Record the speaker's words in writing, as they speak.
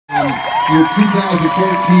your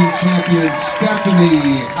 2014 champion,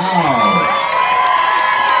 Stephanie Howe.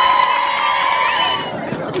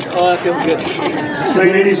 Oh, that feels good.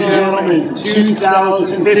 Ladies and gentlemen,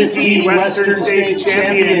 2015 Western States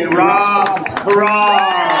champion, Rob Krar.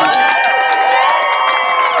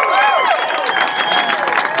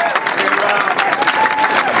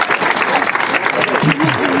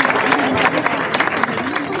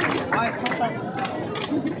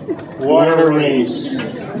 What a race.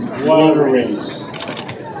 What a race.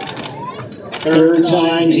 Third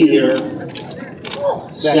time here.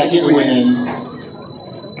 Second win.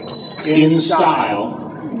 In style.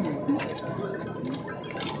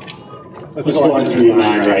 What's going through your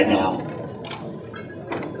mind right now?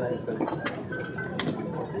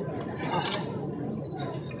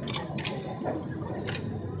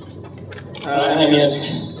 I mean,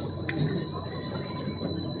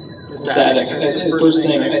 ecstatic. The first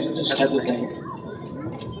thing, I just had to thank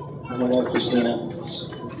my wife, Christina.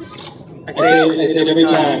 I say it every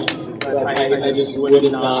time, but I just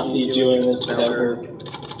would not be doing this without her.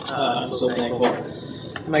 I'm so thankful.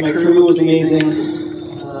 My crew was amazing.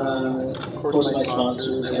 Of course, my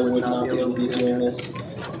sponsors. I would not be able to be doing this.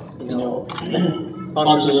 You know,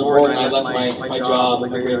 sponsors are important. I left my job, my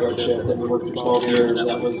graveyard shift that we worked for 12 years.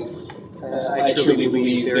 That was, I truly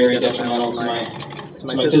believe, very detrimental to my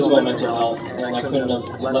physical and mental health, and I couldn't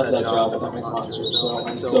have left that job without my sponsors. So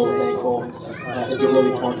I'm so thankful. It's a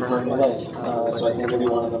really important part of my life. So I thank every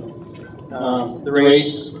one of them. The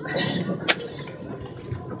race.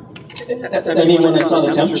 I mean, when I saw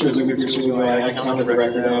the temperatures a week or two ago, I counted the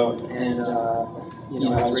record out, and you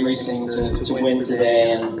know, I was racing to win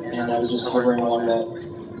today, and I was just hovering along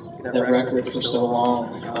that record for so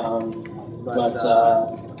long. But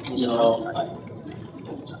you know,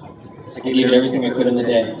 I gave it everything I could in the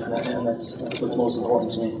day, and that's what's most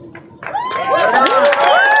important to me.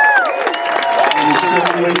 And you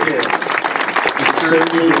certainly did. You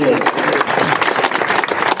certainly did.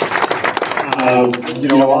 You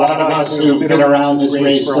know, a lot of us who've been around this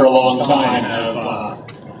race for a long time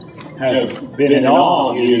have been in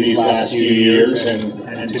awe of you these last few years,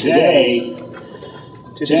 and today,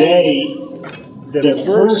 the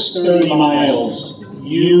first 30 miles,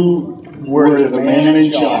 you were the man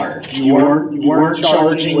in charge. You weren't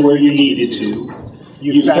charging where you needed to.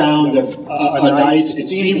 You found a nice, it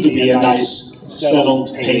seemed to be a nice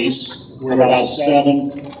settled pace. We're about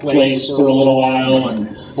 7th place for a little while,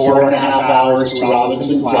 and 4.5 hours to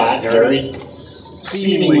Robinson Flat. Very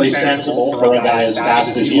seemingly sensible for a guy as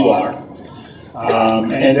fast as you are.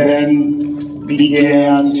 And then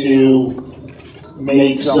began to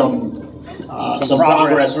make some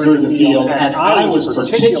progress through the field, and I was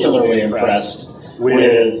particularly impressed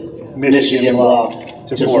with Michigan Bluff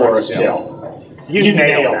to Forest Hill. You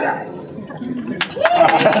nailed that.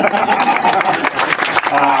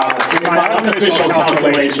 In my unofficial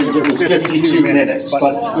calculations, it was 52 minutes,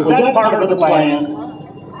 but was that part of the plan?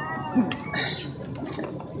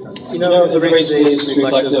 You know, the race today is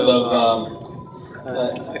reflective of,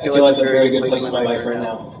 I feel like I'm in a very good place in my life right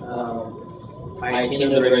now. I came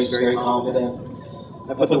to the race very confident.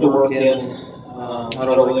 I put the work in,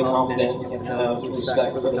 totally confident, and have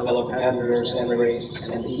respect for the fellow competitors and the race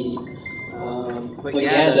and the heat. But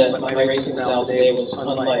yeah, my racing style today was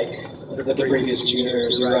unlike the previous 2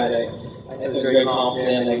 years. You're right. I was very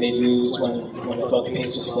confident. I made moves when I felt the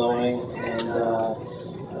pace was slowing, and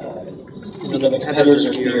you know, the competitors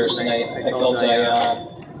are fierce, and I felt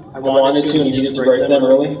I wanted to and needed to break them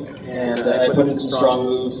early, and I put in some strong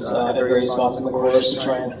moves at various spots in the course to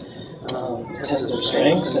try and test their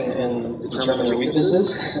strengths and determine their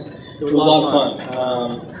weaknesses. It was a lot of fun,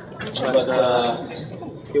 but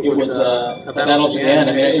it was a battle to the end.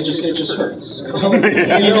 I mean, it just hurts. You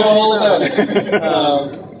know all about it.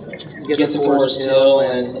 Get to Forest Hill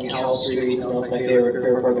and Cal Street. You know, it's my favorite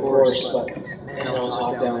part of the course, but man, it was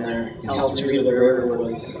hot down there. Cal 3 to the river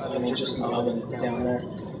was, I mean, just an oven down there.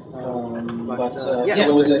 But yeah,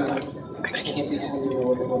 it was I can't be happier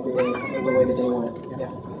with the way the day went.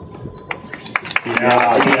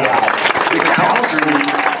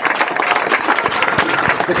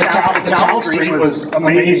 The Cal Street was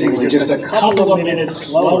amazingly just a couple of minutes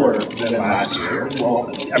slower than last year.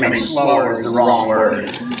 Well, I mean, slower is the wrong word.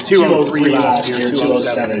 2:03 last year,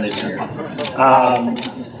 2:07 this year.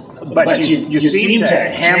 But you seem to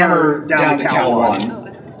hammer down to Cal 1.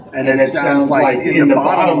 And then it sounds like in the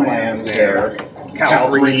bottomlands there,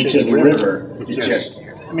 Cal 3 to the river, it just,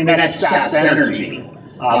 I mean, that saps energy,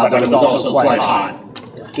 but it was also quite hot.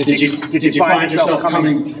 Did you find yourself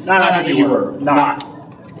coming, not that you were not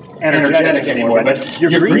energetic anymore, but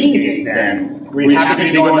your green gate then, were you happy to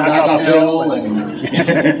be going back uphill and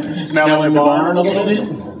smelling the barn a little bit?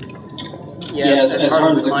 Yeah, as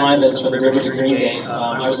hard as the climb is for the river to Green Gate,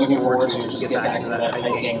 I was looking forward to just get back to that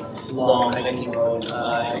hiking, long hiking road.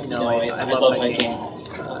 I love hiking.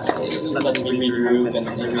 It lets me regroup and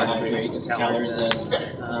rehydrate, get some calories in.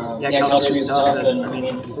 Cal Street is tough, and I mean,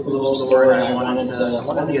 it was a little slower, and I wanted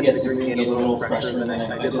to get to Green Gate a little fresher than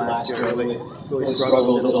I did last year. I really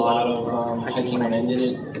struggled, did a lot of hiking when I did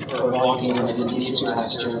it, or walking when I didn't need to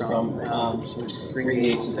last year from Green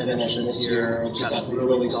Gate to finish. And this year, I just got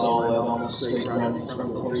really solid, almost straight run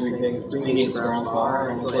from Green Gate to Browns Bar,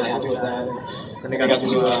 and I was really happy with that. And then I got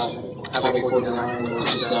to Highway 49, and it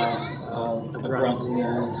was just a grunt in the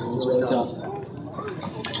end. It was really tough.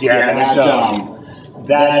 Yeah,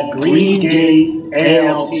 that Green Gate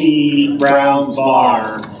ALT Browns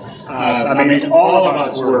Bar. I mean, all of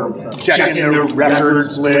us were checking the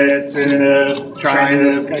record splits and trying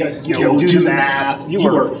to do the math. You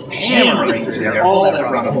were hammering through there, all that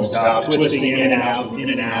runnable stuff, twisting in and out,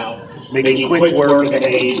 making quick work at the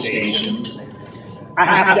aid stations. I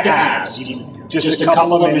have to ask, just a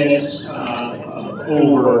couple of minutes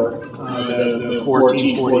over the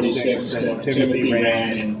 1446 that Timothy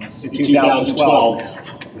ran in 2012.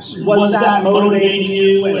 Was that motivating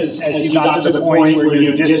you as you got to the point where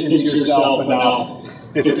you distanced yourself about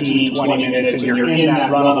 15, 20 minutes and you're in that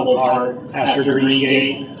runnable part after Green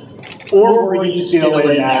Gate? Or were you still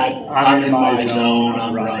in that, I'm in my zone,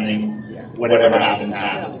 I'm running, whatever happens,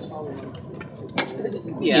 happens?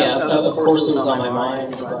 Yeah, of course it was on my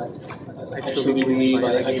mind, but I truly believe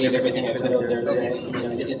I gave everything I could out there today.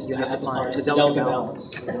 You have to find, it's a delicate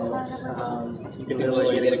balance. You can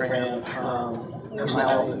really get a cramp.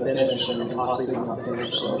 Mile to finish and possibly not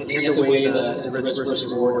finish. So you have to weigh the risk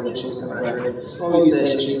versus reward of chasing the record. I always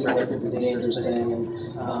say chasing the record is a dangerous thing,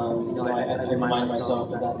 and I remind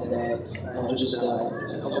myself of that today. And just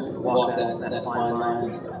walk that fine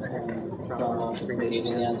line from Green Gate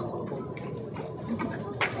to the end.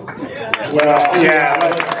 Well, yeah.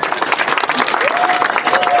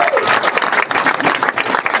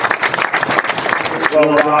 Well,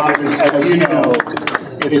 Rob, as you know,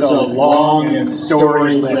 it's a long and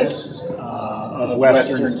storied list of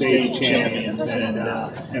Western States champions,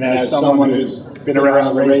 and as someone who's been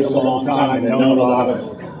around the race a long time and known a lot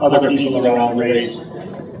of other people around the race,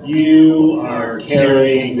 you are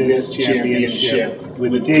carrying this championship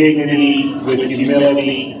with dignity, with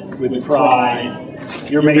humility, with pride.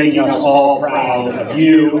 You're making us all proud of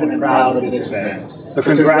you and proud of this event. So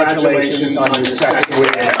congratulations on your second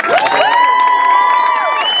win.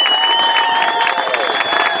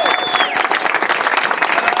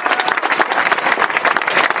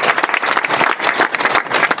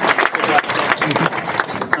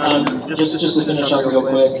 Just to finish up real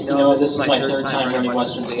quick, this is my third time running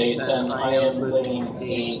Western States, and I am living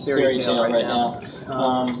a fairy tale right now.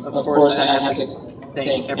 Of course, I have to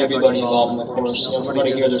thank everybody involved in the course.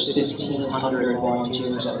 Everybody here, there's 1,500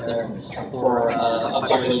 volunteers out there for a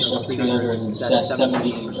population of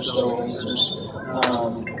 370 or so racers.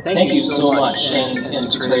 Thank you so much, and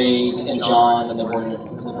to Craig and John and the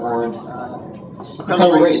board.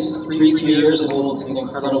 Incredible race. 3 years it holds an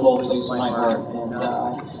incredible place in my heart, and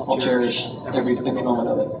I'll cherish every moment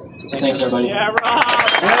of it. So thanks, everybody. Yeah, Rob!